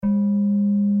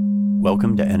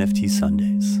Welcome to NFT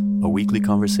Sundays, a weekly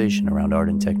conversation around art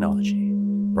and technology,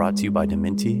 brought to you by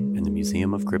Dementi and the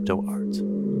Museum of Crypto Art.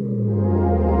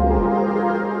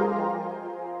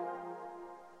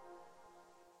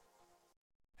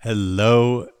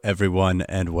 Hello, everyone,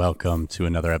 and welcome to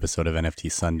another episode of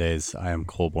NFT Sundays. I am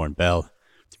Colborn, the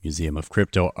Museum of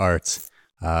Crypto Art,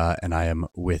 and I am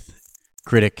with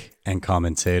critic and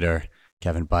commentator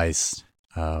Kevin Buist.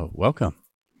 Welcome.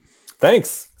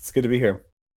 Thanks. It's good to be here.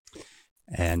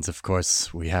 And of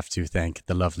course, we have to thank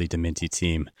the lovely Dementi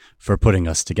team for putting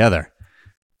us together.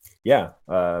 Yeah.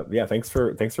 Thanks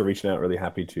for reaching out. Really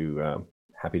happy to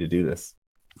do this.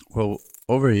 Well,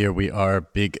 over here, we are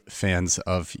big fans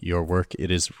of your work.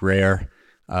 It is rare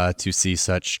to see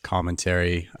such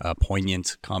commentary,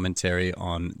 poignant commentary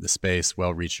on the space,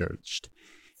 well researched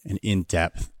and in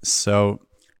depth. So,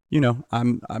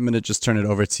 I'm going to just turn it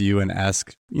over to you and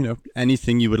ask,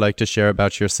 anything you would like to share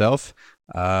about yourself.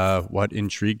 What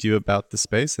intrigued you about the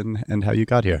space and how you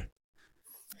got here?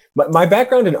 My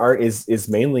background in art is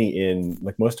mainly in,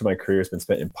 like, most of my career has been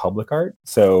spent in public art.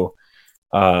 So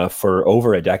for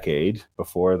over a decade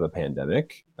before the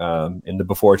pandemic, in the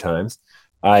before times,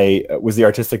 I was the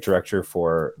artistic director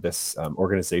for this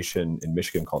organization in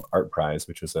Michigan called Art Prize,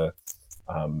 which was a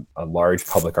large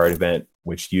public art event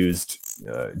which used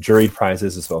juried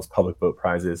prizes as well as public vote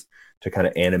prizes to kind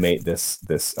of animate this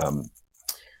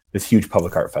huge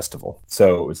public art festival.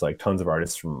 So it was like tons of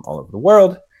artists from all over the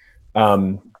world.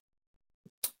 It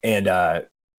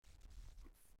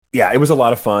was a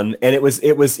lot of fun. And it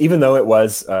was, even though it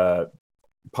was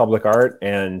public art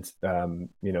and,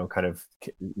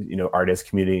 artist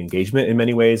community engagement in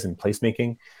many ways and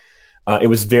placemaking, it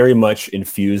was very much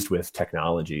infused with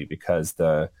technology because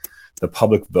the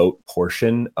public vote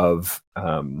portion of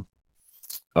the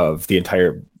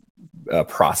entire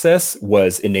process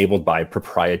was enabled by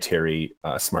proprietary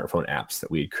smartphone apps that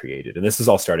we had created. And this is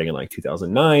all starting in like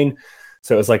 2009.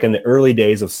 So it was like in the early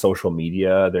days of social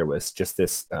media, there was just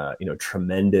this,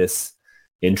 tremendous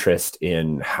interest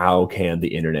in how can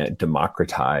the internet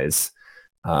democratize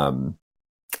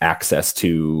access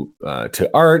to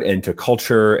art and to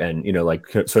culture, and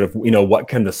what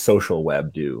can the social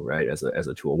web do, right? As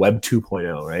a tool, Web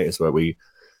 2.0, right, is what we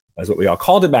all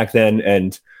called it back then.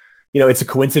 And it's a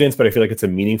coincidence, but I feel like it's a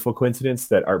meaningful coincidence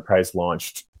that Art Prize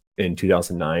launched in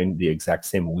 2009, the exact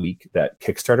same week that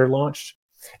Kickstarter launched.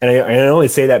 And I only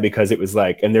say that because it was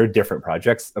like, and they're different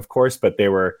projects, of course, but it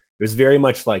was very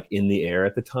much like in the air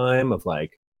at the time of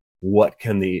like, what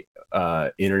can the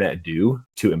internet do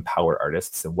to empower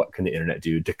artists, and what can the internet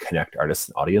do to connect artists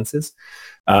and audiences?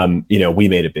 We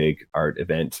made a big art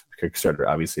event. Kickstarter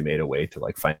obviously made a way to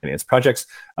like finance projects,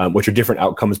 which are different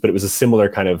outcomes, but it was a similar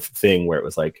kind of thing where it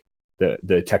was like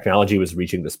the technology was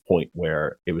reaching this point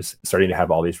where it was starting to have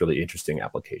all these really interesting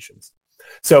applications.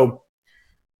 So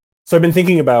I've been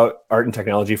thinking about art and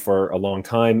technology for a long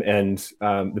time, and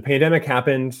the pandemic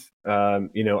happened.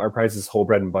 Art Prize's whole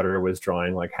bread and butter was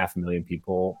drawing like 500,000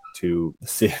 people to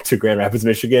Grand Rapids,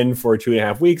 Michigan for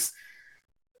 2.5 weeks.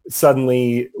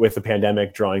 Suddenly, with the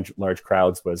pandemic, drawing large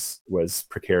crowds was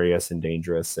precarious and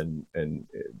dangerous, and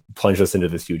plunged us into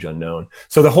this huge unknown.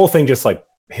 So the whole thing just like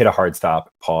hit a hard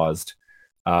stop, paused.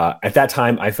 At that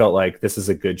time, I felt like this is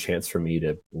a good chance for me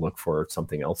to look for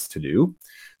something else to do.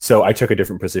 So I took a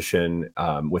different position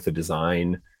with a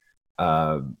design,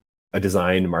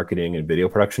 marketing, and video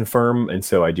production firm. And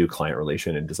so I do client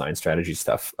relation and design strategy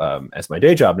stuff as my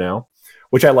day job now,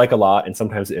 which I like a lot. And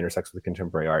sometimes it intersects with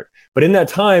contemporary art. But in that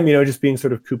time, just being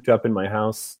sort of cooped up in my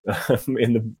house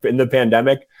in the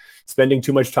pandemic, spending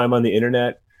too much time on the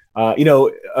internet. A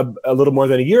little more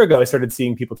than a year ago, I started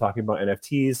seeing people talking about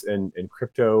NFTs and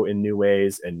crypto in new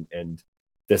ways, and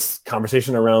this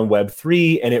conversation around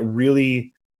Web3, and it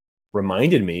really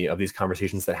reminded me of these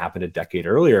conversations that happened a decade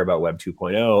earlier about Web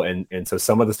 2.0, and so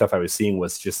some of the stuff I was seeing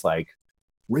was just like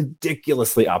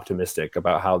ridiculously optimistic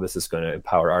about how this is going to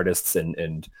empower artists,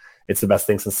 and it's the best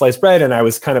thing since sliced bread. And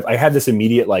I had this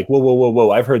immediate like,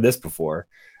 whoa, I've heard this before.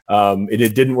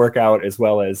 It didn't work out as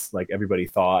well as like everybody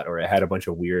thought, or it had a bunch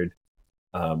of weird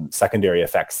secondary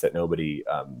effects that nobody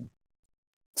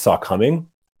saw coming.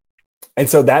 And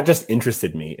so that just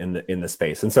interested me in the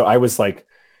space. And so I was like,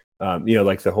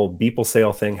 like the whole Beeple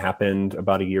sale thing happened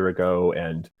about a year ago,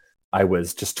 and I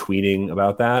was just tweeting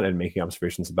about that and making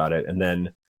observations about it. And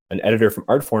then an editor from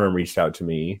Artforum reached out to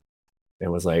me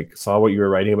and was like, saw what you were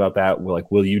writing about that. We're like,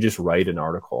 will you just write an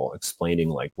article explaining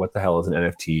like what the hell is an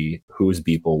NFT? Who is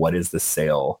Beeple? What is the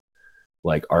sale?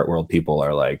 Like, art world people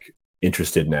are like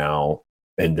interested now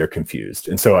and they're confused.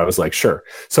 And so I was like, sure.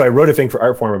 So I wrote a thing for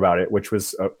Artforum about it, which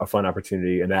was a fun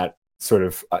opportunity. And that sort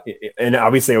of, and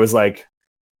obviously I was like,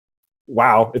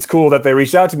 wow, it's cool that they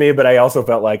reached out to me, but I also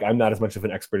felt like I'm not as much of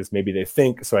an expert as maybe they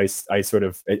think. So I sort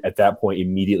of at that point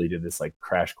immediately did this like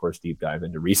crash course deep dive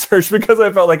into research because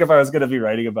I felt like if I was going to be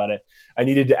writing about it, I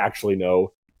needed to actually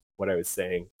know what I was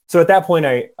saying. So at that point,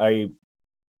 I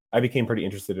became pretty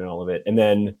interested in all of it, and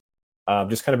then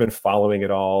just kind of been following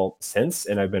it all since.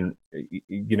 And I've been,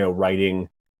 writing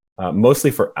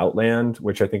mostly for Outland,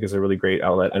 which I think is a really great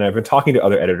outlet. And I've been talking to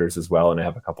other editors as well, and I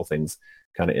have a couple things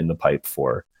kind of in the pipe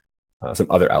for some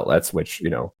other outlets, which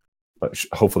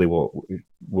hopefully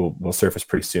will surface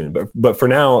pretty soon. But for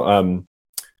now,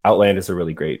 Outland is a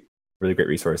really great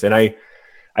resource, and I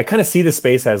kind of see the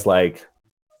space as like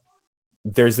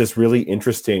there's this really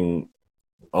interesting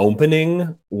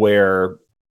opening where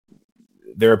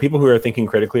there are people who are thinking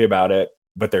critically about it,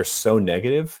 but they're so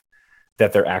negative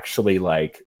that they're actually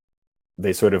like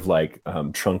they sort of like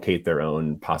truncate their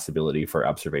own possibility for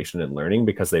observation and learning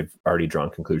because they've already drawn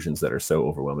conclusions that are so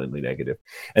overwhelmingly negative.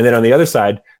 And then on the other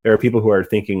side, there are people who are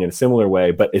thinking in a similar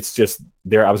way, but it's just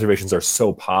their observations are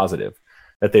so positive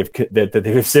that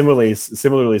they've similarly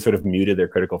sort of muted their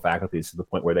critical faculties to the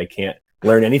point where they can't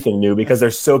learn anything new because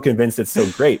they're so convinced it's so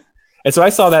great. And so I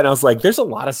saw that and I was like, there's a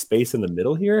lot of space in the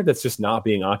middle here that's just not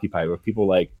being occupied with people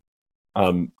like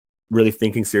really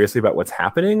thinking seriously about what's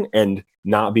happening and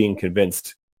not being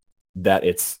convinced that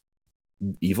it's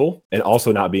evil, and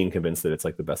also not being convinced that it's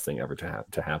like the best thing ever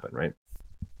to happen, right?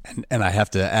 And I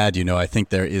have to add, I think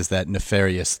there is that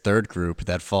nefarious third group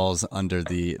that falls under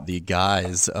the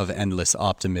guise of endless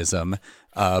optimism,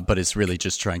 but it's really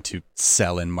just trying to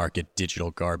sell and market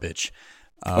digital garbage.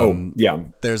 Yeah.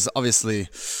 There's obviously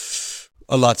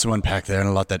a lot to unpack there and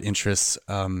a lot that interests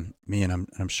me, and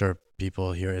I'm sure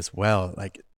people here as well.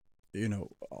 Like,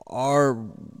 our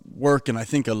work, and I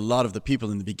think a lot of the people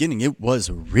in the beginning,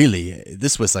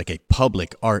 this was like a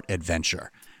public art adventure,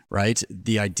 right?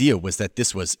 The idea was that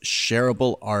this was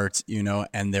shareable art,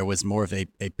 and there was more of a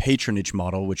patronage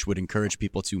model, which would encourage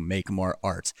people to make more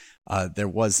art. There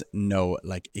was no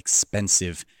like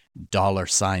expensive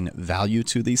 $ value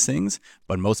to these things,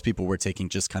 but most people were taking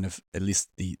just kind of, at least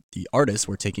the artists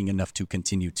were taking enough to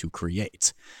continue to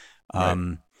create.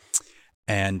 Right.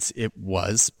 And it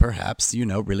was perhaps,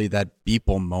 really that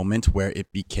Beeple moment where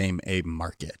it became a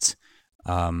market,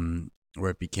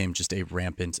 where it became just a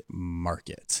rampant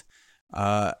market.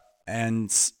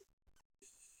 And,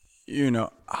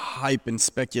 hype and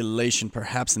speculation,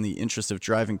 perhaps in the interest of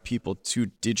driving people to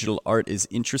digital art, is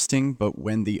interesting. But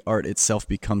when the art itself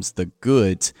becomes the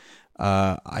good,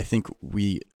 I think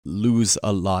we lose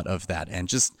a lot of that. And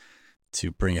just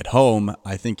to bring it home,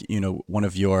 I think, one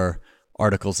of your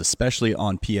articles, especially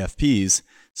on PFPs,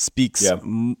 speaks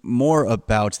more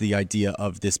about the idea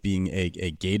of this being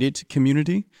a gated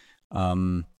community.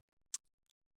 And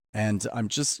I'm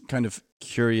just kind of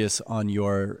curious on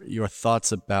your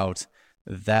thoughts about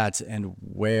that, and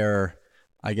where,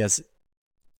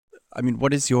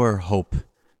 what is your hope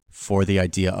for the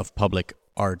idea of public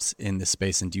arts in this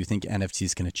space, and do you think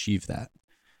NFTs can achieve that?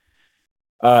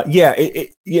 I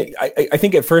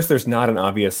think at first there's not an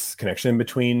obvious connection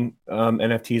between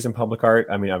NFTs and public art.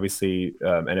 I mean, obviously,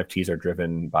 NFTs are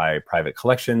driven by private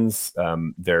collections.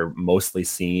 They're mostly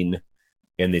seen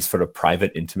in these sort of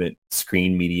private, intimate,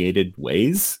 screen-mediated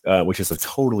ways, which is a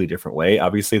totally different way,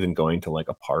 obviously, than going to like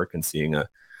a park and seeing a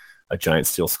giant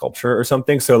steel sculpture or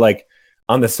something. So, like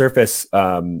on the surface,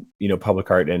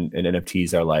 public art and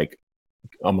NFTs are like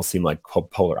almost seem like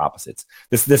polar opposites.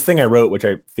 This thing I wrote, which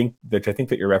I think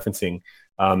that you're referencing,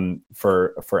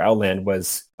 for Outland,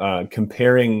 was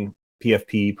comparing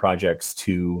PFP projects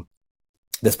to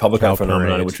this public art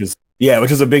phenomenon, which was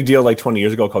a big deal like 20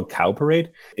 years ago, called Cow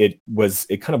Parade. It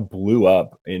kind of blew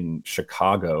up in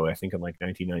Chicago, I think in like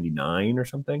 1999 or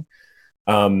something.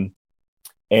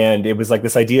 And it was like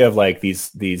this idea of like these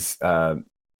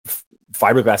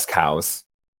fiberglass cows,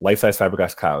 life-size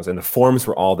fiberglass cows, and the forms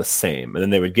were all the same. And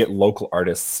then they would get local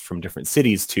artists from different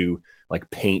cities to like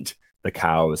paint the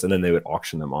cows, and then they would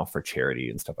auction them off for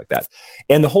charity and stuff like that.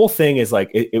 And the whole thing is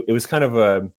like, it was kind of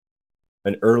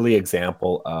an early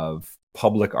example of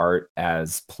public art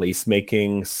as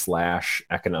placemaking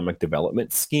 / economic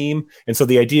development scheme. And so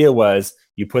the idea was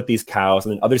you put these cows,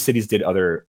 and then other cities did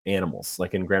other animals.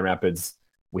 Like in Grand Rapids,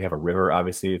 we have a river,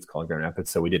 obviously, it's called Grand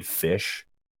Rapids. So we did fish.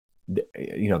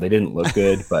 They didn't look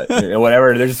good, but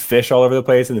whatever. There's just fish all over the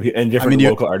place, and different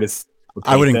local artists.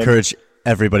 I would encourage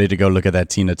everybody to go look at that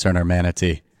Tina Turner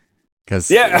manatee, because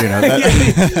I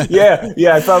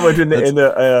thought in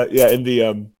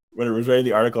the when it was writing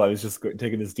the article, I was just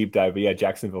taking this deep dive. But yeah,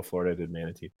 Jacksonville, Florida did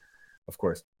manatee, of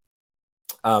course.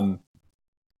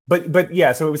 But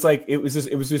yeah, so it was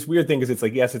this weird thing, because it's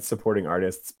like, yes, it's supporting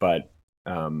artists, but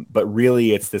But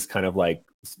really it's this kind of like,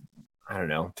 I don't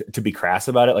know, to be crass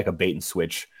about it, like a bait and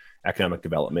switch economic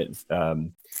development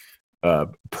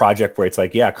project where it's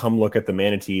like, yeah, come look at the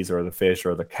manatees or the fish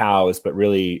or the cows, but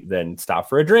really then stop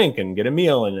for a drink and get a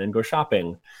meal and then go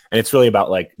shopping. And it's really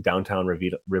about like downtown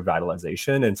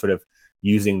revitalization and sort of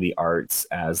using the arts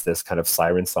as this kind of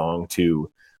siren song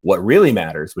to what really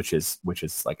matters, which is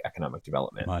like economic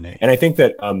development. Money. And I think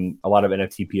that a lot of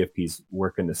NFT PFPs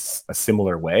work in this a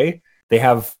similar way. They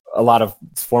have a lot of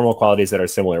formal qualities that are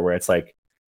similar, where it's like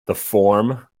the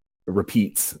form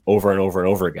repeats over and over and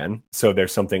over again. So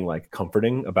there's something like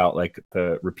comforting about like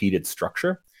the repeated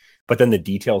structure, but then the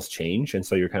details change. And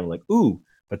so you're kind of like, ooh,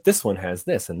 but this one has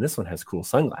this, and this one has cool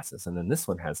sunglasses, and then this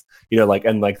one has, like,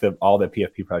 and like all the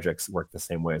PFP projects work the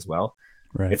same way as well.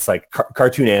 Right. It's like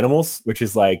cartoon animals, which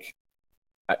is like,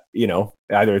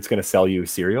 either it's going to sell you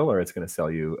cereal or it's going to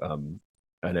sell you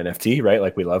an NFT, right?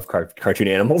 Like we love cartoon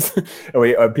animals,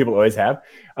 people always have.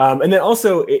 And then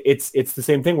also it's the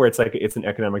same thing where it's like it's an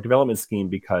economic development scheme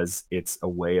because it's a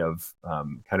way of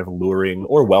kind of luring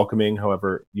or welcoming,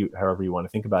 however you want to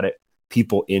think about it,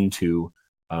 people into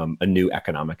a new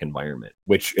economic environment.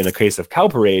 Which in the case of Cow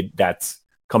Parade, that's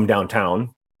come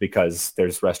downtown because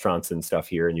there's restaurants and stuff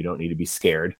here, and you don't need to be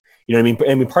scared. You know what I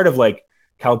mean? I mean, part of like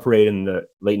Cow Parade in the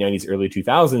late 90s, early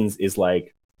 2000s is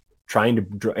like trying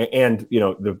to, and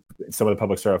some of the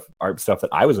public art stuff that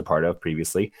I was a part of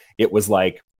previously, it was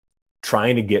like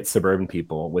trying to get suburban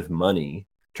people with money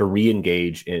to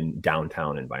re-engage in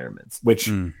downtown environments, which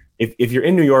if you're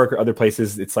in New York or other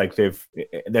places, it's like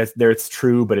it's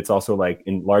true, but it's also like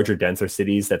in larger, denser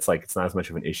cities, that's like, it's not as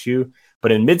much of an issue.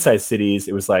 But in mid-sized cities,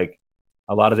 it was like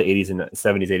a lot of the 80s and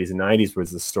 70s, 80s and 90s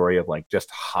was the story of like just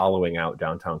hollowing out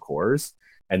downtown cores.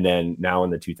 And then now in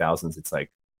the 2000s, it's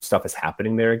like, stuff is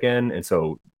happening there again, and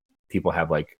so people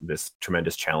have like this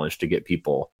tremendous challenge to get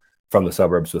people from the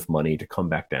suburbs with money to come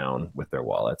back down with their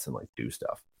wallets and like do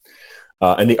stuff,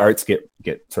 and the arts get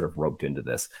sort of roped into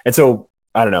this. And so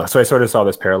I don't know, so I sort of saw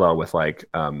this parallel with like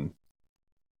the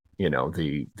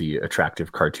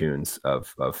attractive cartoons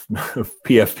of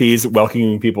PFPs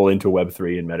welcoming people into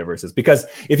Web3 and metaverses, because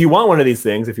if you want one of these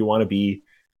things, if you want to be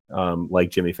like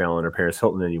Jimmy Fallon or Paris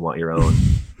Hilton and you want your own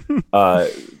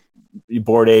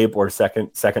Bored Ape or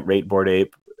second rate Bored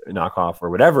Ape knockoff or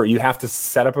whatever, you have to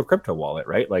set up a crypto wallet,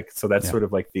 right? Like, so that's sort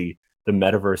of like the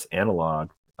metaverse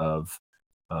analog of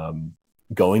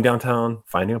going downtown,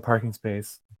 finding a parking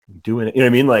space, doing it, you know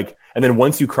what I mean? Like, and then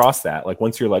once you cross that, like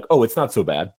once you're like, oh, it's not so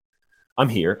bad, I'm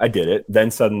here, I did it,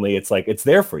 then suddenly it's like it's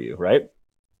there for you, right?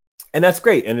 And that's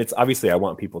great. And it's obviously, I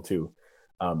want people to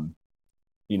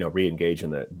re-engage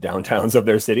in the downtowns of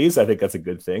their cities. I think that's a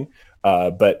good thing.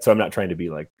 But so I'm not trying to be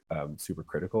like super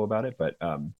critical about it, but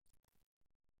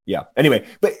yeah. Anyway,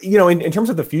 but in terms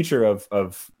of the future of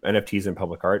NFTs and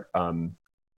public art,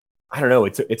 I don't know.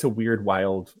 It's a weird,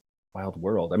 wild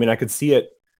world. I mean, I could see it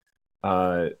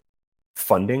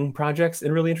funding projects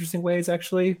in really interesting ways,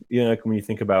 actually. Like when you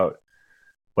think about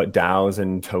what DAOs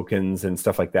and tokens and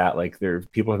stuff like that, like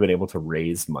people have been able to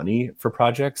raise money for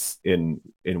projects in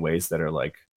ways that are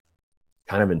like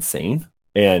kind of insane.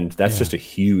 And that's just a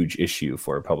huge issue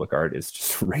for public art, is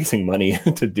just raising money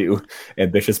to do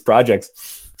ambitious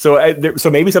projects. So so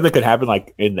maybe something could happen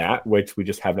like in that, which we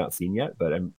just have not seen yet, but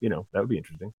that would be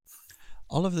interesting.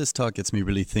 All of this talk gets me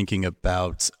really thinking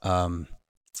about, I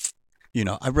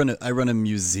run a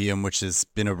museum which has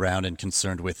been around and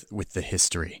concerned with the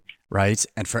history, right?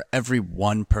 And for every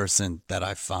one person that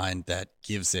I find that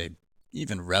gives a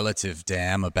even relative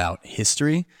damn about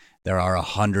history, there are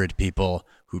 100 people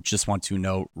who just want to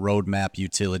know roadmap,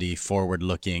 utility,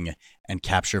 forward-looking, and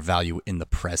capture value in the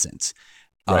present.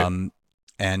 Right.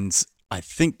 And I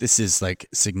think this is like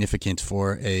significant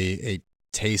for a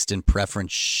taste and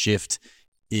preference shift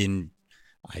in,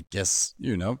 I guess,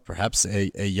 perhaps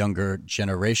a younger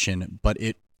generation. But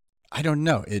I don't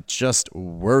know, it just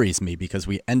worries me because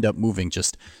we end up moving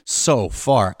just so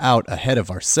far out ahead of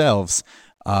ourselves.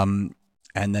 And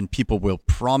then people will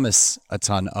promise a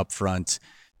ton upfront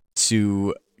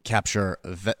to capture,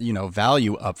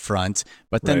 value upfront,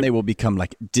 but then they will become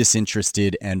like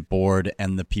disinterested and bored,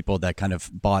 and the people that kind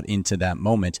of bought into that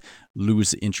moment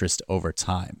lose interest over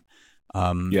time.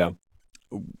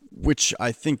 Which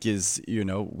I think is,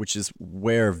 which is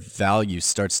where value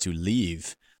starts to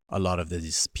leave a lot of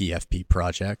these PFP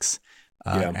projects.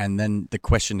 And then the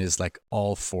question is like,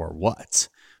 all for what?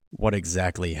 What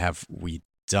exactly have we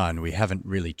done? We haven't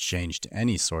really changed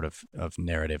any sort of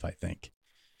narrative, I think.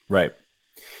 Right.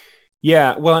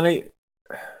 Yeah. Well, and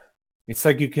it's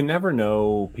like you can never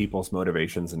know people's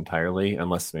motivations entirely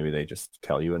unless maybe they just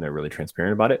tell you and they're really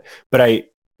transparent about it. But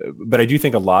but I do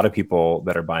think a lot of people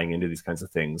that are buying into these kinds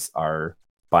of things are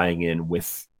buying in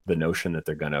with the notion that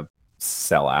they're going to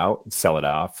sell it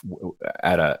off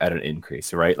at an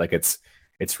increase, right? Like it's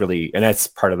really, and that's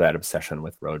part of that obsession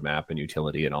with roadmap and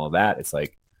utility and all of that. It's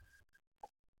like,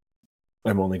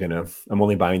 I'm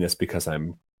only buying this because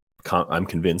I'm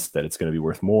convinced that it's going to be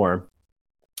worth more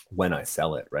when I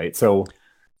sell it, right? So,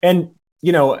 and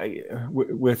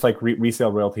with like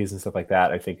resale royalties and stuff like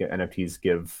that, I think NFTs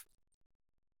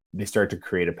they start to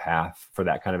create a path for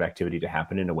that kind of activity to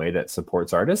happen in a way that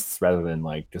supports artists rather than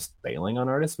like just bailing on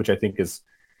artists, which I think is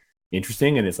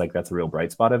interesting, and it's like that's a real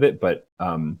bright spot of it. But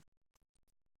I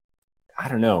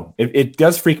don't know. It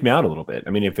does freak me out a little bit. I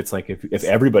mean, if it's like if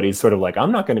everybody's sort of like,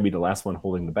 I'm not going to be the last one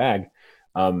holding the bag,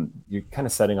 you're kind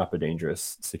of setting up a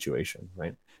dangerous situation,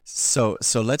 right? So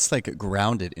let's like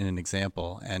ground it in an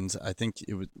example, and I think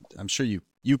it would. I'm sure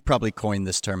you probably coined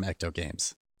this term ecto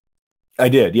games. I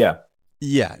did, yeah.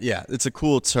 Yeah, it's a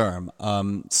cool term.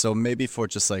 So maybe for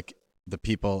just like the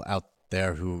people out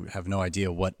there who have no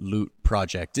idea what Loot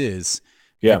Project is,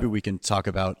 Yeah. maybe we can talk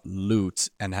about Loot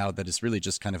and how that is really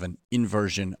just kind of an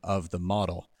inversion of the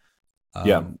model.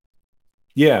 Yeah.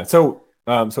 Yeah. So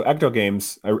Ecto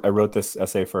Games, I wrote this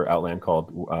essay for Outland called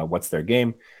 "What's Their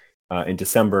Game" in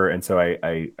December, and so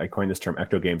I coined this term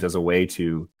Ecto Games as a way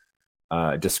to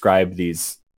describe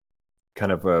these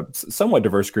kind of a somewhat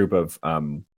diverse group of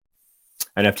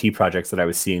NFT projects that I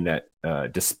was seeing that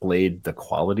displayed the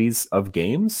qualities of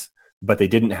games, but they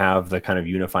didn't have the kind of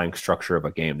unifying structure of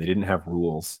a game. They didn't have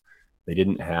rules. They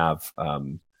didn't have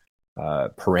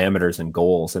parameters and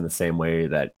goals in the same way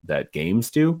that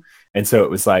games do. And so it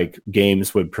was like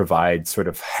games would provide sort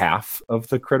of half of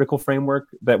the critical framework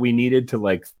that we needed to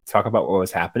like talk about what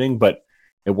was happening, but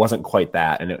it wasn't quite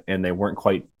that, and they weren't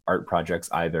quite art projects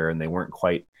either, and they weren't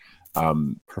quite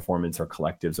performance or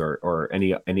collectives or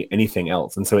anything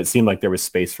else. And so it seemed like there was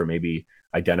space for maybe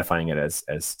identifying it as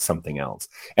something else.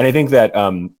 And I think that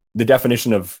the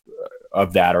definition of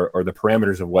that or the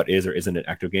parameters of what is or isn't an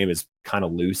ecto game is kind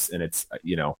of loose, and it's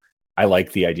I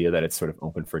like the idea that it's sort of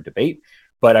open for debate.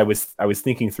 But I was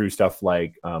thinking through stuff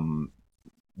like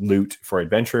Loot for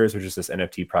Adventures, which is this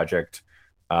NFT project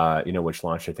which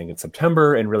launched I think in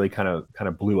September and really kind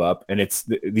of blew up. And it's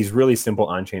these really simple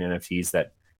on-chain NFTs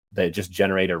that just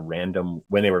generate a random,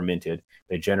 when they were minted,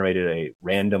 they generated a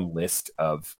random list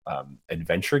of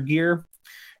adventure gear.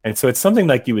 And so it's something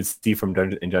like you would see from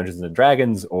Dungeons and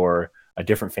Dragons or a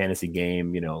different fantasy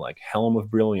game, like Helm of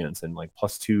Brilliance and like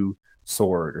 +2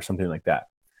 sword or something like that.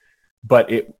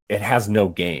 But it has no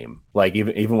game. Like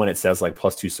even when it says like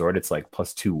 +2 sword, it's like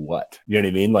 +2 what? You know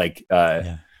what I mean? Like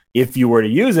Yeah. if you were to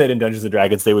use it in Dungeons and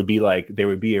Dragons, there would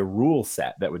be a rule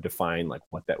set that would define like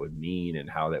what that would mean and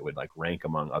how that would like rank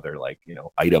among other like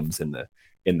items in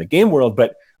the game world.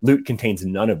 But Loot contains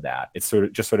none of that. It's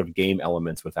sort of game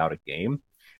elements without a game.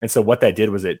 And so what that did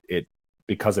was it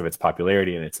because of its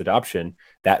popularity and its adoption,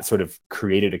 that sort of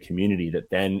created a community that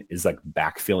then is like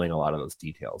backfilling a lot of those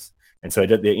details. And so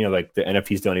like the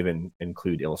NFTs don't even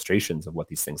include illustrations of what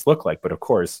these things look like, but of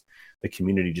course the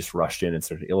community just rushed in and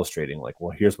started illustrating like,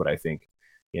 well, here's what I think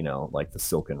like the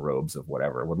silken robes of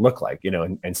whatever would look like,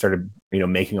 and started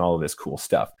making all of this cool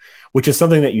stuff, which is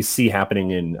something that you see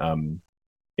happening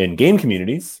in game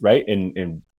communities, right?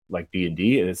 In like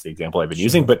D&D is the example I've been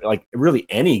using, but like really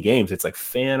any games, it's like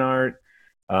fan art,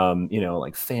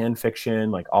 like fan fiction,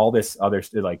 like all this other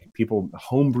like people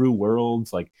homebrew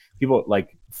worlds, like people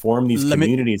like form these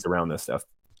communities around this stuff.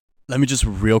 Let me just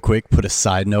real quick put a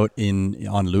side note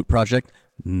on Loot Project.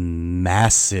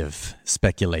 Massive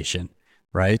speculation,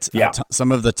 right? Yeah.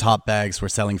 Some of the top bags were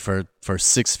selling for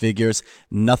 6 figures,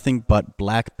 nothing but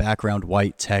black background,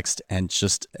 white text, and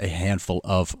just a handful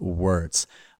of words.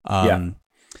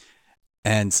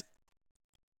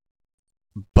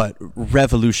 But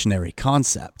revolutionary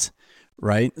concept,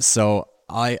 right? So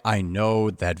I know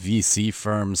that VC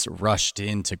firms rushed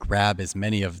in to grab as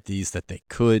many of these that they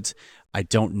could. I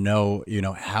don't know,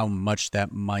 how much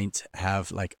that might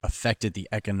have like affected the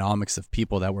economics of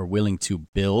people that were willing to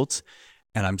build.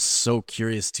 And I'm so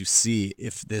curious to see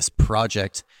if this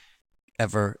project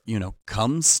ever,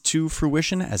 comes to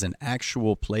fruition as an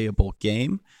actual playable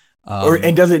game.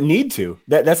 And does it need to?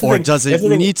 That's the or thing. does it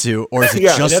need to? Or is it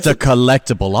just a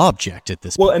collectible object at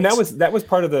this point? Well, and that was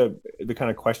part of the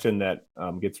kind of question that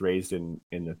gets raised in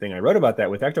the thing I wrote about that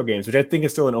with Ecto Games, which I think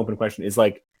is still an open question, is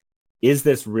like, is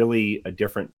this really a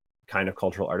different kind of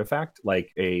cultural artifact,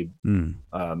 like a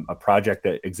project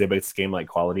that exhibits game-like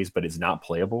qualities but is not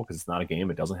playable because it's not a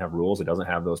game, it doesn't have rules, it doesn't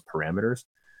have those parameters?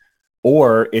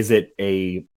 Or is it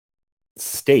a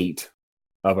state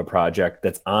of a project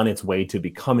that's on its way to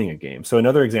becoming a game. So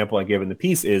another example I gave in the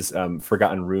piece is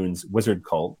Forgotten Runes Wizard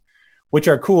Cult, which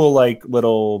are cool, like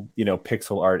little,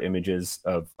 pixel art images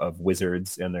of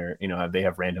wizards, and they're, they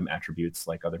have random attributes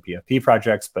like other PFP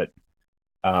projects, but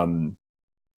and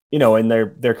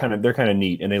they're kind of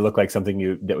neat, and they look like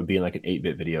something that would be in like an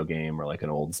 8-bit video game or like an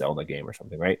old Zelda game or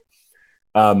something, right?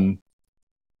 After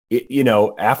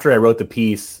I wrote the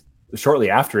piece, shortly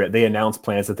after it, they announced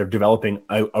plans that they're developing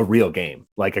a real game,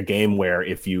 like a game where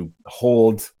if you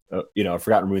hold, a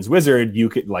Forgotten Runes wizard, you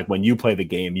could, like, when you play the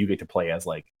game, you get to play as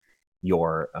like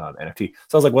your NFT.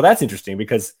 So I was like, well, that's interesting,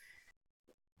 because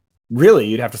really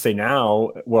you'd have to say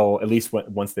now, well, at least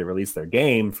once they release their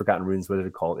game, Forgotten Runes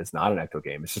Wizard Cult is not an ecto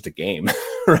game. It's just a game,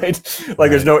 right?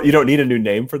 Like you don't need a new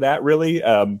name for that, really.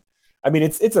 I mean,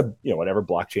 it's a, whatever,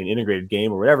 blockchain integrated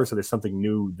game or whatever. So there's something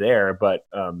new there, but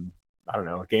I don't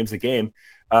know, a game's a game.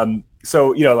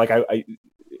 So, like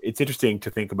it's interesting to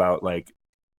think about, like,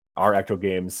 are ecto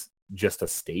games just a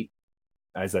state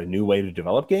as a new way to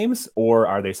develop games, or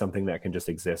are they something that can just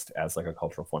exist as like a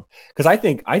cultural form? Because I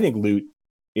think loot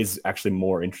is actually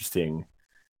more interesting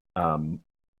in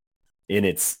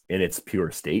its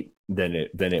pure state than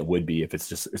it would be if it's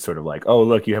just sort of like, oh,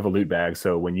 look, you have a loot bag,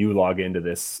 so when you log into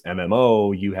this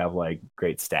MMO, you have like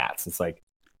great stats. It's like,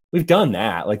 we've done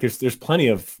that. Like there's plenty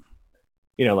of,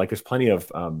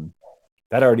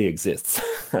 that already exists.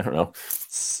 I don't know.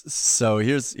 So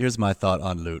here's my thought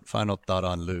on loot. Final thought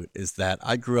on loot is that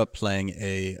I grew up playing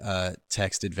a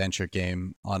text adventure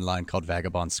game online called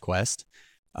Vagabond's Quest.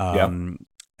 Yeah.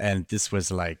 And this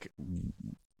was like,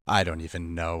 I don't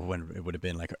even know when it would have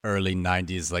been, like early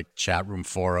 90s, like chat room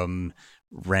forum,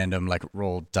 random like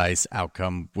roll dice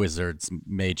outcome, wizards,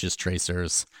 mages,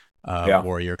 tracers,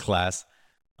 warrior class.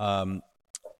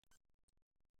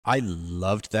 I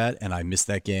loved that, and I missed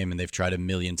that game, and they've tried a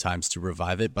million times to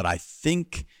revive it. But I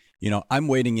think, I'm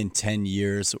waiting in 10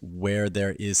 years where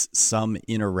there is some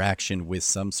interaction with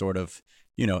some sort of,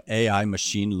 AI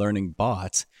machine learning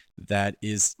bot that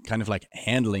is kind of like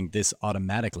handling this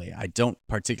automatically. I don't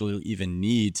particularly even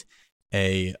need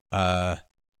a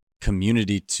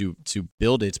community to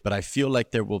build it, but I feel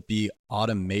like there will be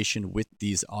automation with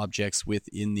these objects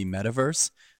within the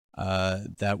metaverse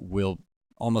that will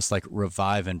almost like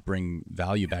revive and bring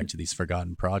value back to these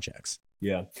forgotten projects.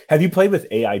 Yeah. Have you played with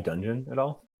AI Dungeon at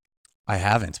all? I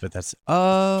haven't, but that's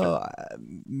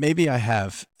maybe I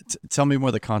have. Tell me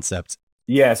more the concept.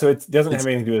 Yeah, so it doesn't have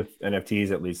anything to do with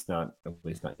NFTs, at least not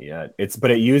yet.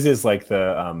 But it uses like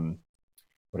the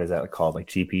what is that called? Like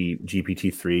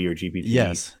GPT-3 or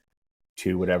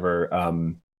GPT-2,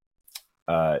 whatever,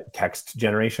 text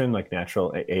generation, like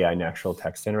natural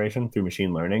text generation through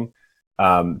machine learning,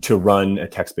 to run a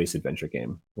text-based adventure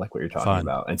game, like what you're talking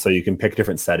about. And so you can pick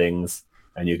different settings,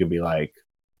 and you can be like,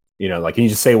 like, can you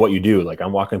just say what you do? Like,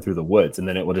 I'm walking through the woods, and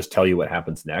then it will just tell you what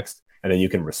happens next, and then you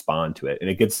can respond to it, and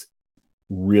it gets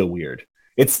real weird.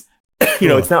 It's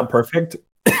it's not perfect.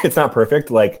 It's not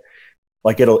perfect. Like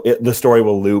the story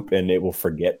will loop, and it will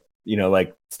forget,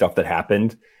 like stuff that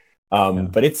happened.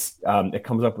 But it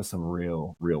comes up with some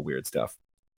real weird stuff.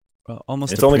 Well,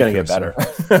 almost it's only going to get better.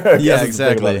 Yeah,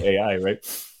 exactly. AI,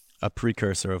 right? A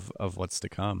precursor of what's to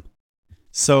come.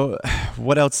 So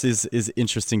what else is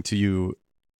interesting to you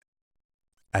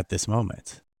at this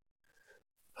moment?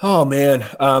 Oh man.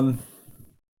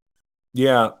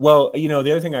 Yeah. Well,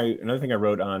 another thing I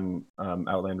wrote on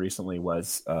Outland recently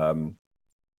was I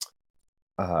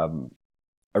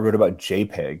wrote about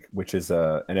JPEG, which is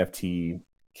a NFT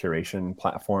curation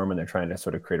platform, and they're trying to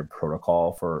sort of create a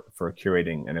protocol for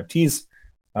curating NFTs.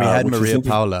 We had Maria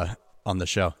Paula on the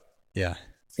show. Yeah.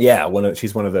 Yeah,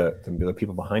 she's one of the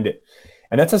people behind it.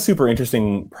 And that's a super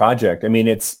interesting project. I mean,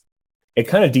 it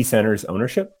kind of decenters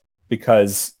ownership,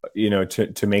 because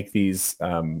to make these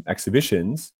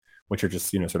exhibitions, which are just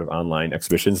sort of online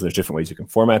exhibitions, and there's different ways you can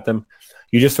format them.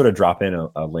 You just sort of drop in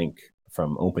a link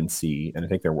from OpenSea, and I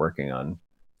think they're working on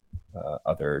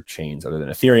other chains other than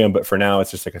Ethereum, but for now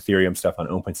it's just like Ethereum stuff on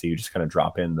OpenSea. You just kind of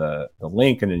drop in the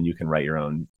link, and then you can write your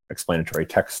own explanatory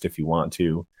text if you want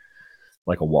to,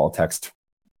 like a wall text,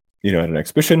 at an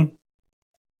exhibition.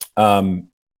 But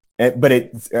I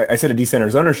said it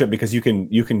decenters ownership because you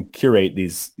can curate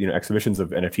these exhibitions of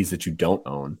NFTs that you don't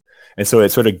own, and so it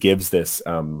sort of gives this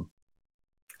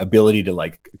ability to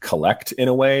like collect in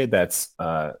a way that's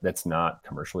not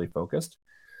commercially focused,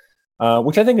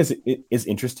 which I think is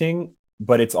interesting.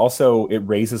 But it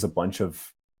raises a bunch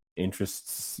of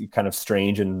interests, kind of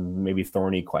strange and maybe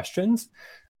thorny questions.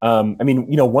 I mean,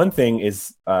 one thing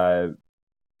is,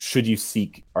 should you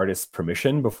seek artists'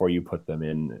 permission before you put them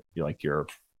in, like, your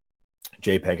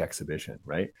JPEG exhibition,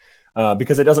 right?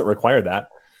 Because it doesn't require that.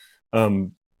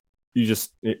 You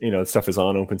just, stuff is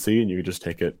on OpenSea, and you just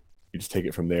take it. You just take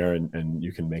it from there, and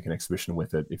you can make an exhibition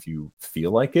with it if you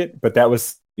feel like it. But that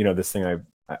was, this thing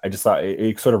I just thought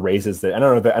it sort of raises the. I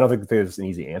don't know. I don't think there's an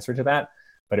easy answer to that,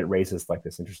 but it raises like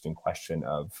this interesting question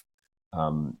of,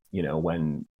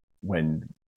 when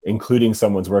including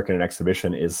someone's work in an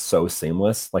exhibition is so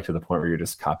seamless, like to the point where you're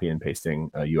just copy and pasting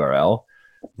a URL.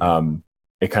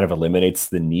 It kind of eliminates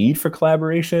the need for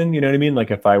collaboration. You know what I mean? Like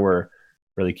if I were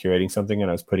really curating something and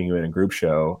I was putting you in a group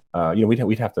show,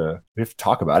 we'd have to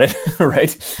talk about it,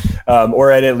 right?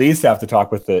 Or I'd at least have to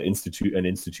talk with an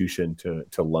institution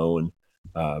to loan,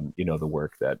 the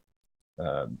work that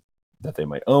they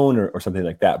might own or something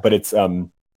like that. But it's,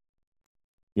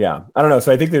 yeah, I don't know.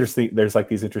 So I think there's like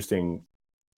these interesting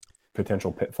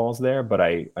potential pitfalls there, but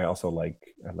I also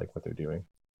like what they're doing.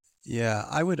 Yeah,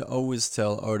 I would always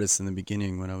tell artists in the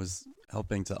beginning when I was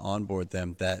helping to onboard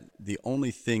them that the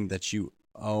only thing that you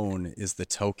own is the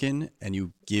token, and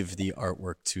you give the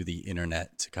artwork to the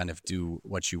internet to kind of do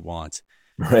what you want.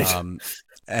 Right.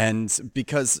 And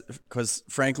because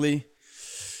frankly,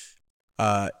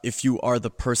 if you are the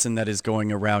person that is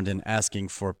going around and asking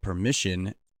for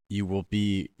permission, you will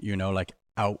be, like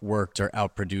outworked or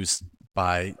outproduced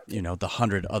by, the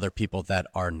 100 other people that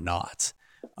are not.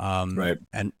 Right.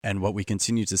 And what we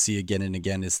continue to see again and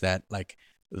again is that like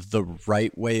the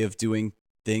right way of doing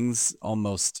things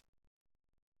almost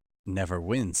never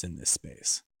wins in this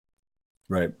space.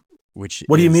 Right. What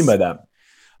do you mean by that?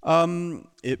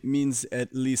 It means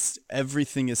at least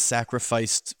everything is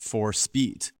sacrificed for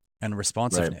speed and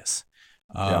responsiveness.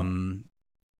 Right.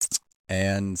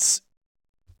 And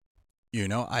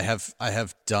I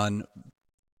have done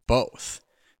both.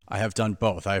 I have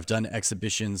done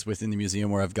exhibitions within the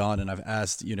museum where I've gone and I've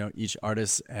asked, each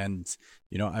artist, and,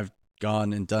 I've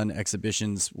gone and done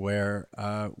exhibitions where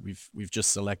we've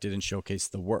just selected and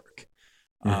showcased the work.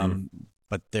 Mm-hmm.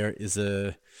 But there is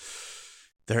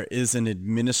an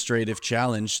administrative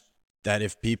challenge that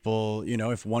if people,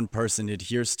 if one person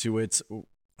adheres to it,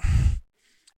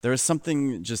 there is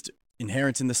something just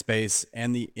inherent in the space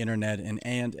and the internet and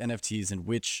NFTs in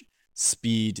which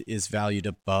speed is valued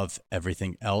above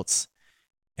everything else,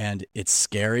 and it's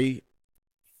scary,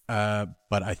 but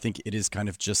I think it is kind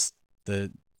of just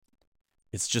the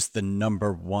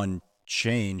number one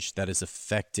change that is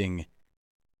affecting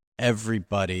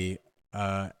everybody,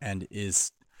 and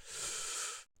it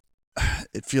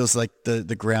feels like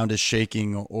the ground is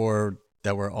shaking, or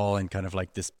that we're all in kind of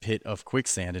like this pit of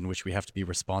quicksand in which we have to be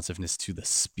responsiveness to the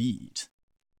speed.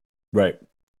 Right.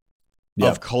 Yeah.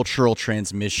 Of cultural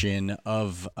transmission,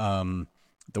 of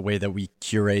the way that we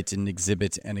curate and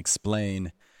exhibit and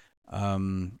explain,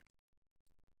 and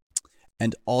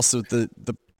also the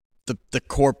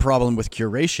core problem with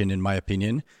curation, in my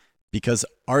opinion, because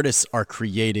artists are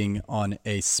creating on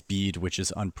a speed which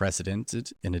is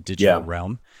unprecedented in a digital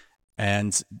realm,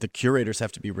 and the curators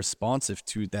have to be responsive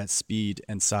to that speed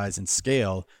and size and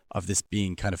scale of this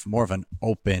being kind of more of an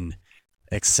open,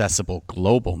 accessible,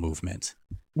 global movement.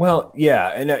 Well, yeah,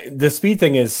 and the speed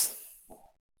thing is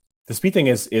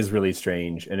really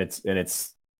strange, and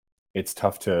it's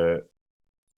tough to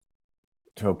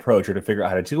approach or to figure out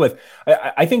how to deal with.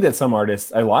 I think that a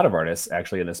lot of artists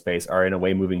actually in this space are in a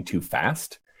way moving too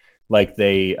fast. Like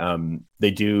they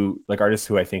do, like artists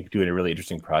who I think do a really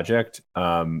interesting project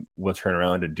will turn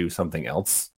around and do something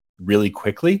else really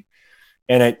quickly.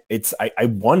 And I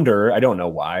wonder, I don't know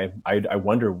why. I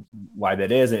wonder why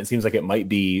that is. And it seems like it might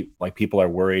be like people are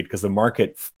worried because the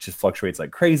market just fluctuates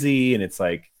like crazy. And it's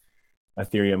like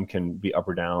Ethereum can be up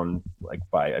or down like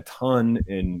by a ton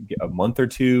in a month or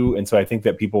two. And so I think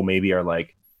that people maybe are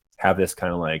like, have this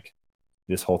kind of like,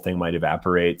 this whole thing might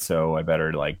evaporate. So I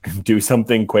better like do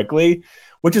something quickly,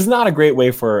 which is not a great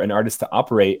way for an artist to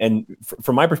operate. And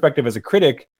from my perspective as a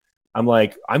critic, I'm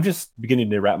like, I'm just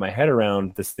beginning to wrap my head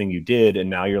around this thing you did, and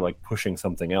now you're like pushing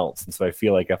something else. And so I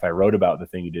feel like if I wrote about the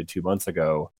thing you did 2 months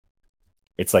ago,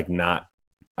 it's like not,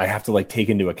 I have to like take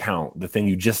into account the thing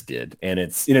you just did, and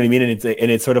it's, you know what I mean, and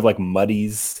it's sort of like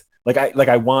muddies. I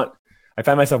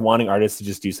find myself wanting artists to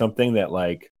just do something that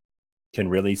like can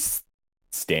really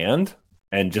stand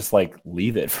and just like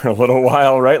leave it for a little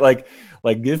while, right? Like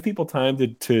give people time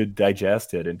to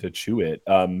digest it and to chew it.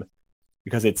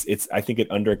 Because it's I think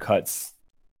it undercuts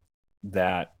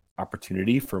that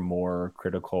opportunity for more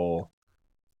critical,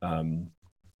 I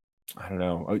don't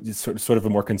know, sort of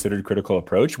a more considered critical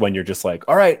approach when you're just like,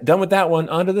 all right, done with that one,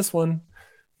 onto this one,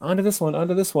 onto this one,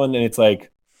 onto this one. And it's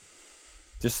like,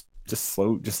 just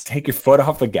slow, just take your foot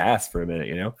off the gas for a minute,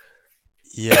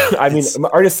 Yeah. I mean,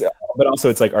 but also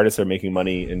it's like artists are making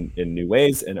money in new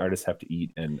ways, and artists have to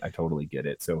eat, and I totally get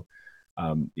it. So, I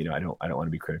don't want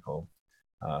to be critical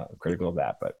of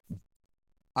that, but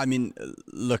I mean,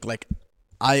 look, like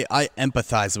I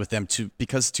empathize with them to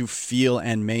because to feel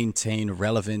and maintain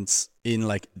relevance in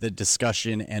like the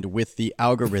discussion and with the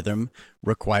algorithm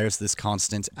requires this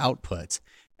constant output.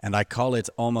 And I call it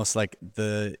almost like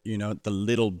the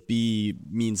little b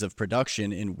means of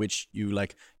production in which you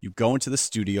go into the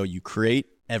studio, you create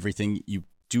everything, you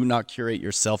do not curate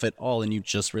yourself at all, and you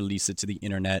just release it to the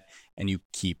internet and you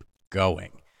keep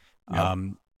going. yeah,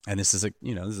 And this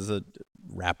is a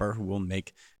rapper who will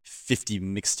make 50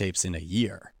 mixtapes in a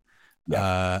year.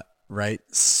 yeah, Right.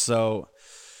 So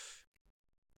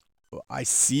I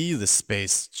see the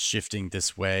space shifting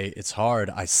this way. It's hard.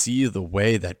 I see the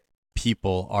way that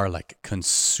people are like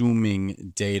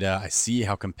consuming data. I see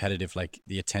how competitive like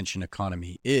the attention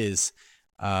economy is.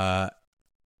 Uh,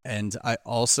 and I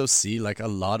also see like a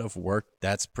lot of work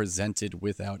that's presented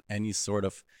without any sort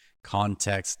of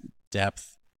context,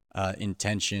 depth,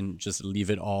 intention, just leave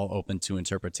it all open to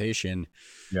interpretation.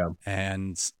 yeah,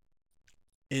 And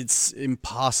it's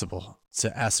impossible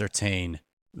to ascertain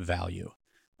value.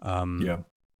 Um, yeah,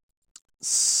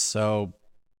 so,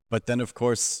 but then of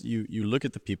course you look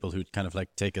at the people who kind of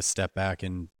like take a step back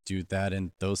and do that,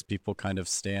 and those people kind of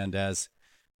stand as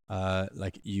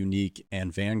like unique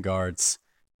and vanguards,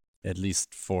 at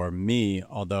least for me.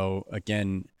 Although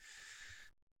again,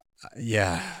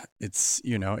 yeah, it's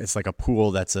like a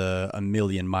pool that's a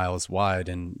million miles wide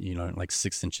and like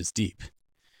 6 inches deep.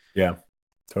 yeah.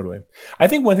 Totally. I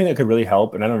think one thing that could really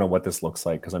help, and I don't know what this looks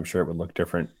like because I'm sure it would look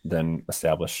different than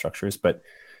established structures, but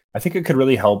I think it could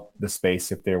really help the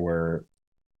space if there were,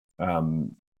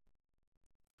 um,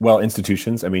 well,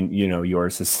 institutions. I mean,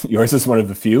 yours is one of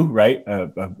the few, right?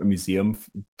 A museum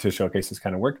to showcase this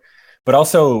kind of work, but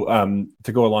also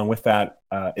to go along with that,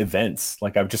 events.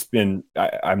 Like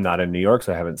I'm not in New York,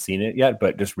 so I haven't seen it yet,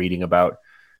 but just reading about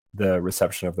the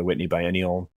reception of the Whitney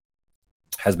Biennial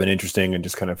has been interesting, and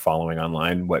just kind of following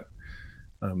online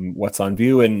what's on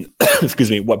view and excuse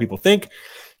me, what people think.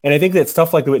 And I think that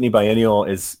stuff like the Whitney Biennial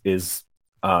is it's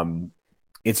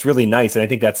really nice, and I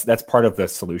think that's part of the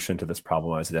solution to this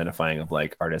problem I was identifying of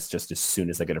like artists just as soon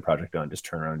as they get a project done, just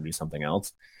turn around and do something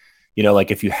else.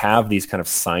 Like if you have these kind of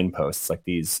signposts, like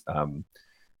these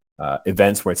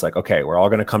events where it's like, okay, we're all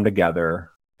going to come together,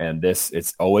 and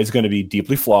it's always going to be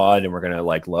deeply flawed, and we're going to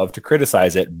like love to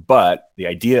criticize it, but the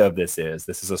idea of this is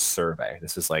a survey.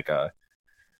 This is like a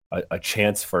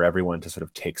chance for everyone to sort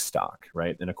of take stock,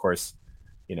 right? And of course,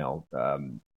 you know,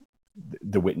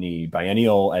 the Whitney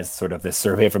Biennial as sort of this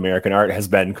survey of American art has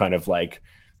been kind of like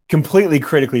completely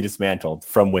critically dismantled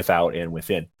from without and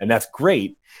within, and that's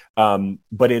great.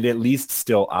 But it at least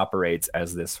still operates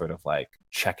as this sort of like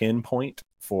check-in point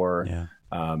Yeah.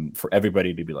 for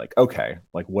everybody to be like, okay,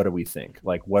 like what do we think?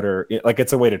 Like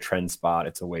it's a way to trend spot.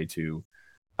 It's a way to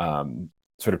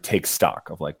sort of take stock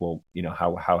of like, well,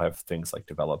 how have things like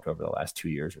developed over the last 2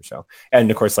 years or so?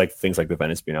 And of course, like things like the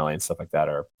Venice Biennale and stuff like that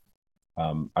are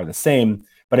the same.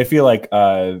 But I feel like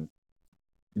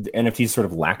the NFTs sort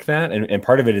of lack that, and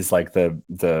part of it is like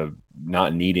the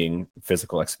not needing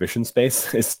physical exhibition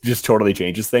space. It just totally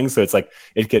changes things. So it's like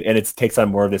it takes on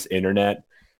more of this internet,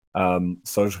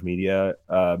 social media.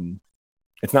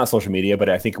 It's not social media, but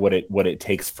I think what it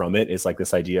takes from it is like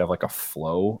this idea of like a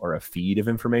flow or a feed of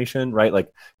information, right?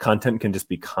 Like content can just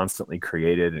be constantly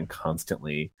created and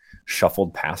constantly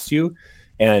shuffled past you,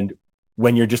 and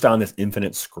when you're just on this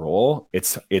infinite scroll,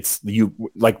 it's you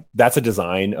like that's a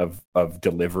design of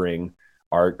delivering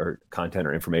art or content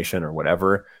or information or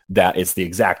whatever, that it's the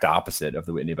exact opposite of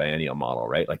the Whitney Biennial model,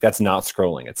 right? Like that's not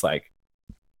scrolling. It's like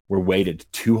we're waited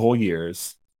 2 whole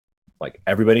years, like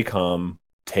everybody come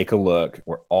take a look.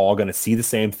 We're all going to see the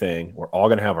same thing. We're all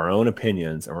going to have our own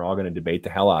opinions, and we're all going to debate the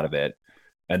hell out of it,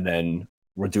 and then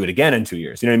we'll do it again in 2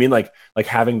 years. You know what I mean? Like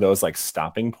having those like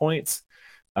stopping points.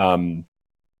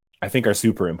 I think are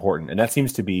super important. And that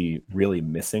seems to be really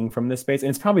missing from this space.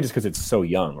 And it's probably just because it's so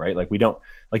young, right? Like we don't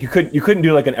like you couldn't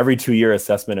do like an every 2 year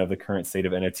assessment of the current state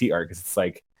of NFT art, because it's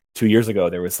like 2 years ago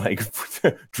there was like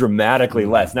dramatically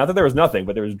less. Not that there was nothing,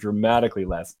 but there was dramatically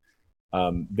less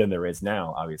than there is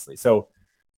now, obviously. So,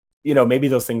 maybe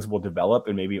those things will develop,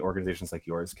 and maybe organizations like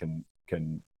yours can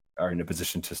are in a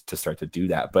position to start to do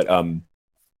that. But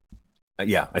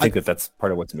yeah, I think that's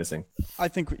part of what's missing. I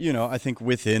think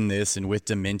within this and with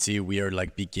Dementi, we are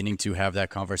like beginning to have that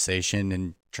conversation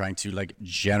and trying to like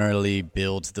generally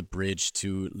build the bridge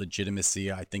to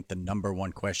legitimacy. I think the number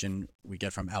one question we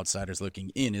get from outsiders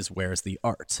looking in is, where's the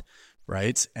art,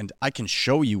 right? And I can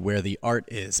show you where the art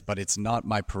is, but it's not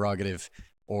my prerogative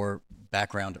or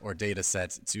background or data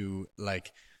set to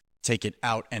like take it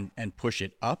out and push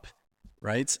it up,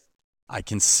 right? I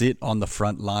can sit on the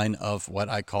front line of what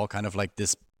I call kind of like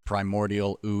this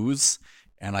primordial ooze,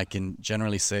 and I can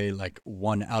generally say like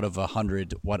 1 out of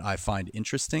 100 what I find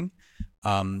interesting.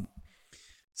 Um,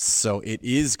 so it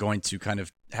is going to kind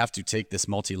of have to take this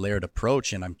multi-layered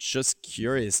approach, and I'm just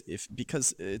curious if,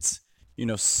 because it's,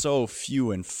 so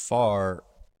few and far,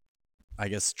 I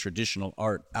guess, traditional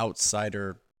art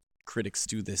outsider critics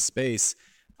to this space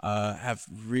have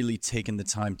really taken the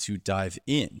time to dive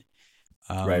in.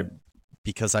 Right.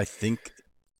 Because I think,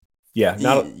 Yeah.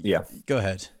 Yeah. Go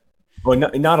ahead. Well,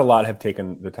 not a lot have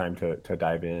taken the time to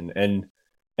dive in, and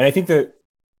I think that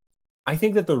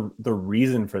the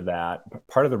reason for that,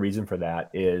 part of the reason for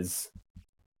that, is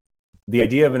the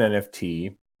idea of an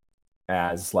NFT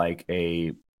as like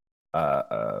a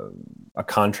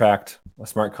contract, a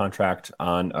smart contract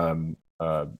on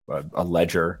a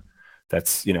ledger.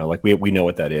 That's, like we know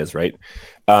what that is, right?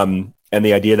 And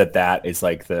the idea that is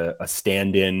like a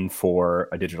stand-in for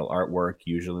a digital artwork,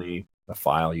 usually a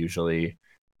file, usually,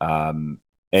 and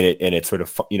it sort of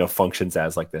functions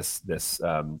as like this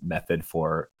method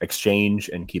for exchange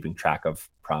and keeping track of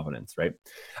provenance, right?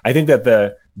 I think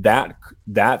that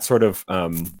that sort of I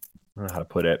don't know how to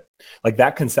put it, like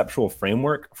that conceptual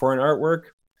framework for an artwork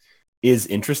is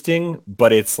interesting,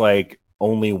 but it's like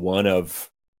only one of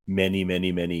many,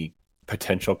 many, many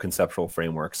potential conceptual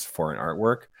frameworks for an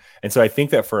artwork. And so I think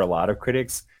that for a lot of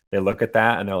critics, they look at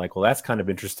that and they're like, well, that's kind of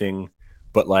interesting,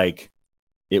 but like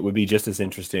it would be just as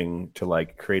interesting to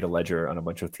like create a ledger on a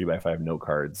bunch of 3x5 note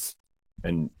cards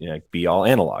and be all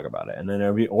analog about it. And then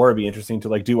it'd be interesting to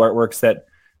like do artworks that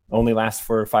only last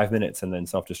for 5 minutes and then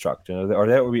self-destruct, or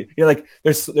that would be, like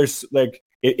there's like,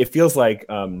 it feels like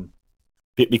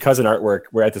because in artwork,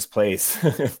 we're at this place,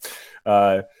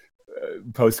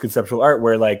 post-conceptual art,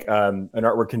 where like an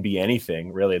artwork can be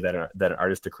anything really that an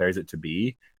artist declares it to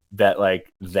be, that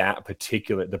like the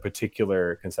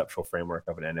particular conceptual framework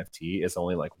of an NFT is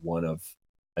only like one of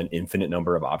an infinite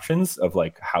number of options of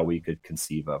like how we could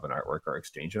conceive of an artwork or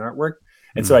exchange an artwork.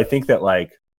 And so I think that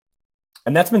like,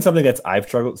 and that's been something that's I've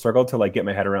struggled to like get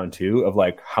my head around too, of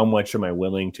like how much am I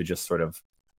willing to just sort of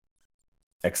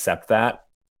accept that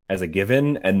as a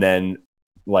given and then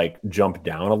like jump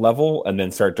down a level and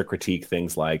then start to critique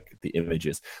things like the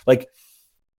images. Like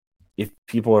if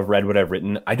people have read what I've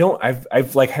written,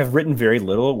 I've written very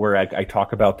little where I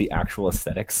talk about the actual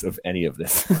aesthetics of any of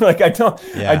this. Like I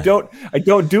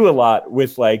don't do a lot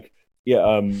with like,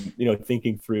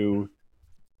 thinking through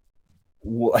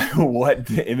what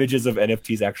the images of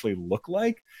NFTs actually look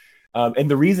like. And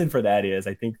the reason for that is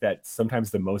I think that sometimes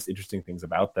the most interesting things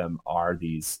about them are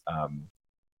these,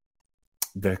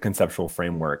 the conceptual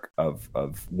framework of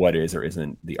what is or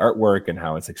isn't the artwork and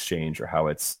how it's exchanged or how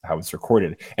it's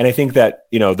recorded. And I think that,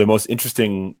 the most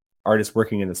interesting artists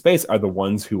working in the space are the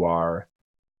ones who are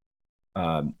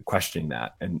questioning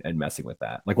that and messing with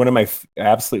that. Like one of my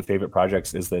absolute favorite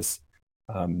projects is this,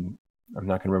 I'm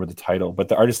not going to remember the title, but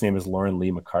the artist's name is Lauren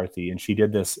Lee McCarthy. And she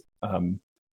did this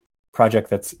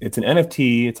project it's an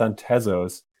NFT, it's on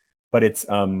Tezos, but it's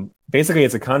basically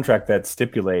it's a contract that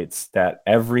stipulates that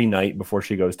every night before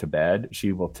she goes to bed,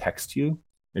 she will text you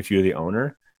if you're the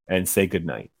owner and say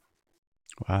goodnight.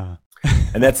 Wow.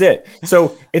 And that's it.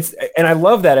 So and I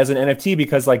love that as an NFT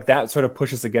because like that sort of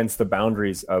pushes against the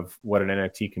boundaries of what an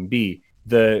NFT can be.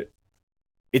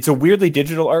 It's a weirdly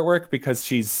digital artwork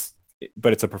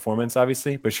but it's a performance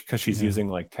obviously, but because she's using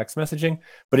like text messaging,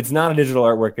 but it's not a digital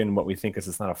artwork in what we think is,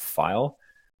 it's not a file.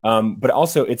 But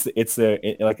also it's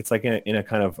like in a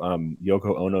kind of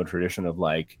Yoko Ono tradition of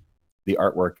like the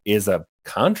artwork is a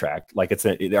contract, like the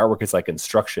artwork is like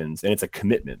instructions and it's a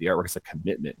commitment. The artwork is a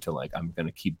commitment to like, I'm going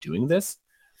to keep doing this.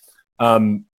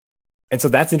 And so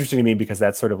that's interesting to me because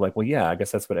that's sort of like, well, yeah, I guess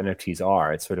that's what NFTs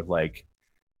are. It's sort of like,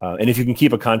 and if you can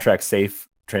keep a contract safe,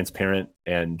 transparent,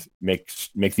 and make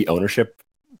the ownership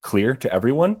clear to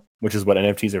everyone, which is what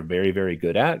NFTs are very, very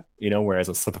good at, whereas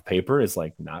a slip of paper is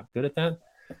like not good at that.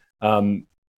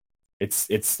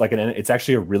 It's like it's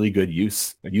actually a really good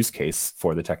use case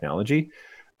for the technology.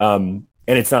 And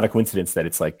it's not a coincidence that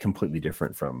it's like completely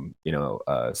different from,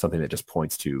 something that just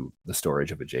points to the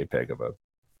storage of a JPEG of a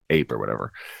ape or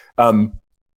whatever.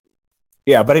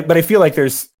 Yeah, but I feel like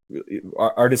there's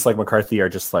artists like McCarthy are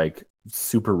just like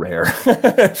super rare.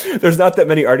 There's not that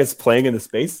many artists playing in the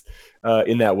space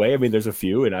in that way. I mean, there's a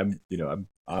few, and I'm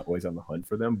always on the hunt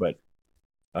for them. But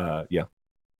yeah.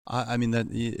 I mean, that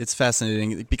it's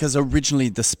fascinating because originally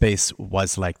the space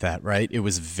was like that, right? It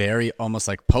was very almost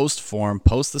like post-form,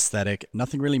 post-aesthetic.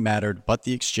 Nothing really mattered but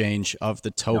the exchange of the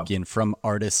token from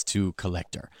artist to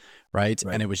collector, right?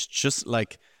 And it was just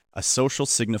like a social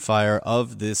signifier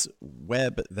of this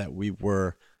web that we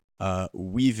were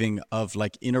weaving of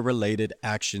like interrelated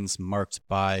actions marked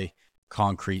by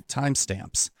concrete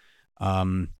timestamps.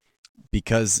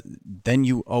 Because then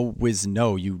you always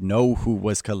know who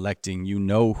was collecting,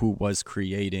 who was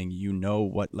creating,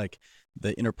 what like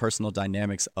the interpersonal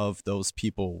dynamics of those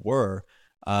people were.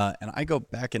 And I go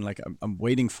back and like I'm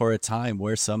waiting for a time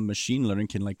where some machine learning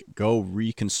can like go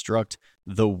reconstruct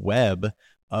the web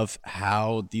of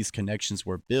how these connections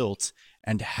were built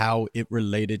and how it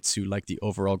related to like the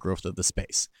overall growth of the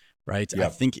space, right? Yep. I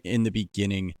think in the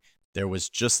beginning there was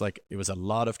just like, it was a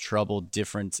lot of trouble,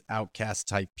 different outcast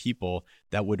type people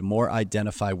that would more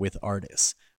identify with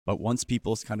artists. But once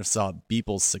people kind of saw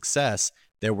Beeple's success,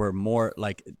 there were more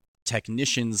like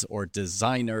technicians or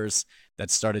designers that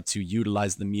started to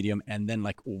utilize the medium. And then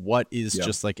like, what is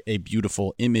just like a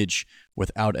beautiful image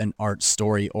without an art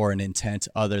story or an intent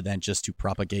other than just to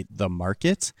propagate the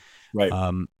market? Right.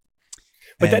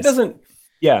 But that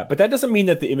doesn't mean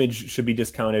that the image should be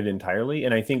discounted entirely.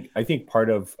 And I think part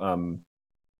of what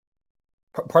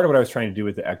I was trying to do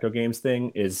with the Ecto Games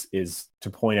thing is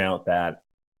to point out that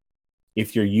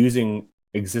if you're using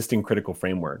existing critical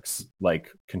frameworks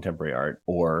like contemporary art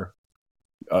or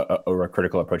a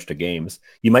critical approach to games,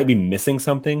 you might be missing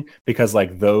something, because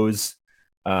like those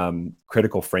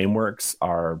critical frameworks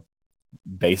are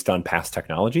based on past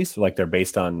technologies. Like they're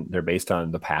based on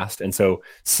the past, and so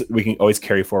we can always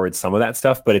carry forward some of that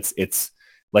stuff, but it's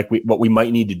like what we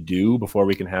might need to do before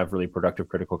we can have really productive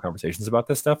critical conversations about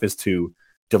this stuff is to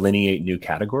delineate new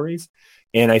categories.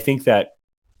 And I think that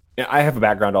I have a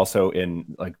background also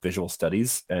in like visual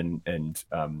studies and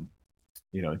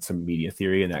some media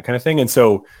theory and that kind of thing. And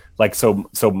so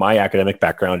my academic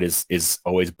background is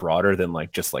always broader than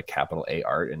like just like capital A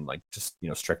art and like just,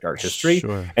 strict art history.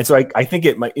 Sure. And so I think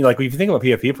it might, like if you think about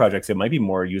PFP projects, it might be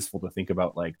more useful to think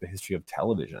about like the history of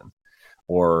television,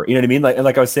 or, you know what I mean?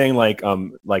 Like I was saying, like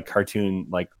cartoon,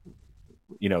 like,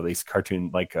 these cartoon,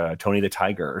 like Tony the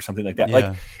Tiger or something like that. Yeah.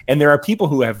 Like, and there are people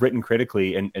who have written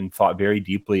critically and thought very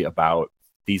deeply about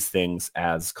these things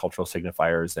as cultural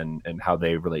signifiers and how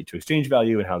they relate to exchange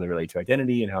value and how they relate to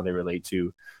identity and how they relate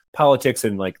to politics.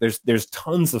 And like, there's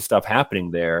tons of stuff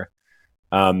happening there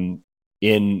in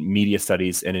media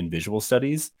studies and in visual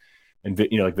studies and,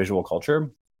 like visual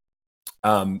culture.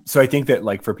 So I think that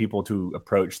like for people to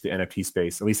approach the NFT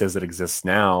space, at least as it exists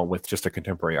now, with just a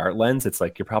contemporary art lens, it's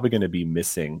like, you're probably going to be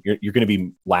missing, you're going to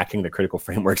be lacking the critical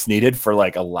frameworks needed for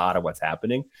like a lot of what's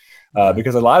happening.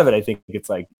 Because a lot of it, I think it's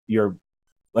like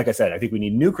like I said, I think we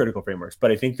need new critical frameworks, but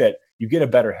I think that you get a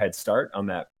better head start on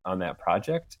that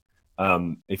project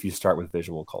if you start with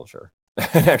visual culture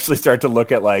and actually start to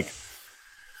look at like,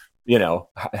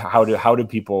 how do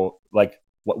people like,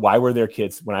 why were there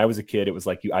kids? When I was a kid, it was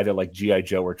like you either like G.I.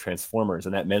 Joe or Transformers,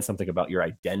 and that meant something about your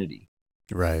identity.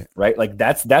 Right. Like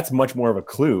that's much more of a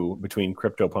clue between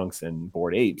CryptoPunks and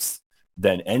Bored Apes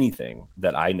than anything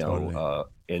that I know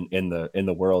in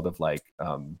the world of like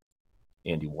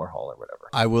Andy Warhol or whatever.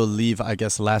 I will leave, I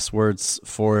guess, last words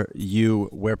for you,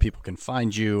 where people can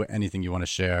find you, anything you want to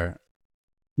share.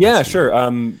 Yeah, sure.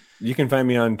 You can find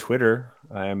me on Twitter.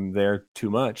 I'm there too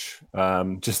much.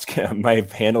 Just my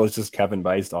handle is just Kevin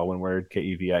Buist, all one word,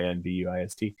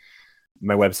 KevinBuist.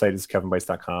 My website is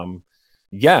kevinbuist.com.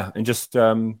 Yeah, and just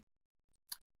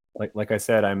like I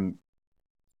said, I'm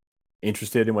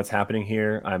interested in what's happening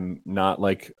here. I'm not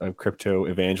like a crypto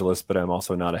evangelist, but I'm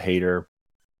also not a hater.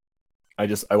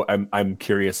 I'm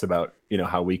curious about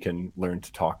how we can learn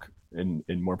to talk in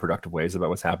more productive ways about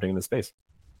what's happening in the space.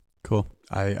 Cool.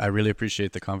 I really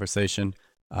appreciate the conversation.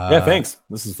 Yeah, thanks.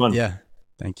 This is fun. Yeah,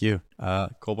 thank you.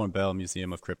 Colborn Bell,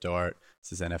 Museum of Crypto Art.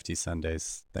 This is NFT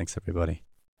Sundays. Thanks, everybody.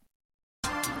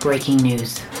 Breaking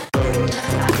news.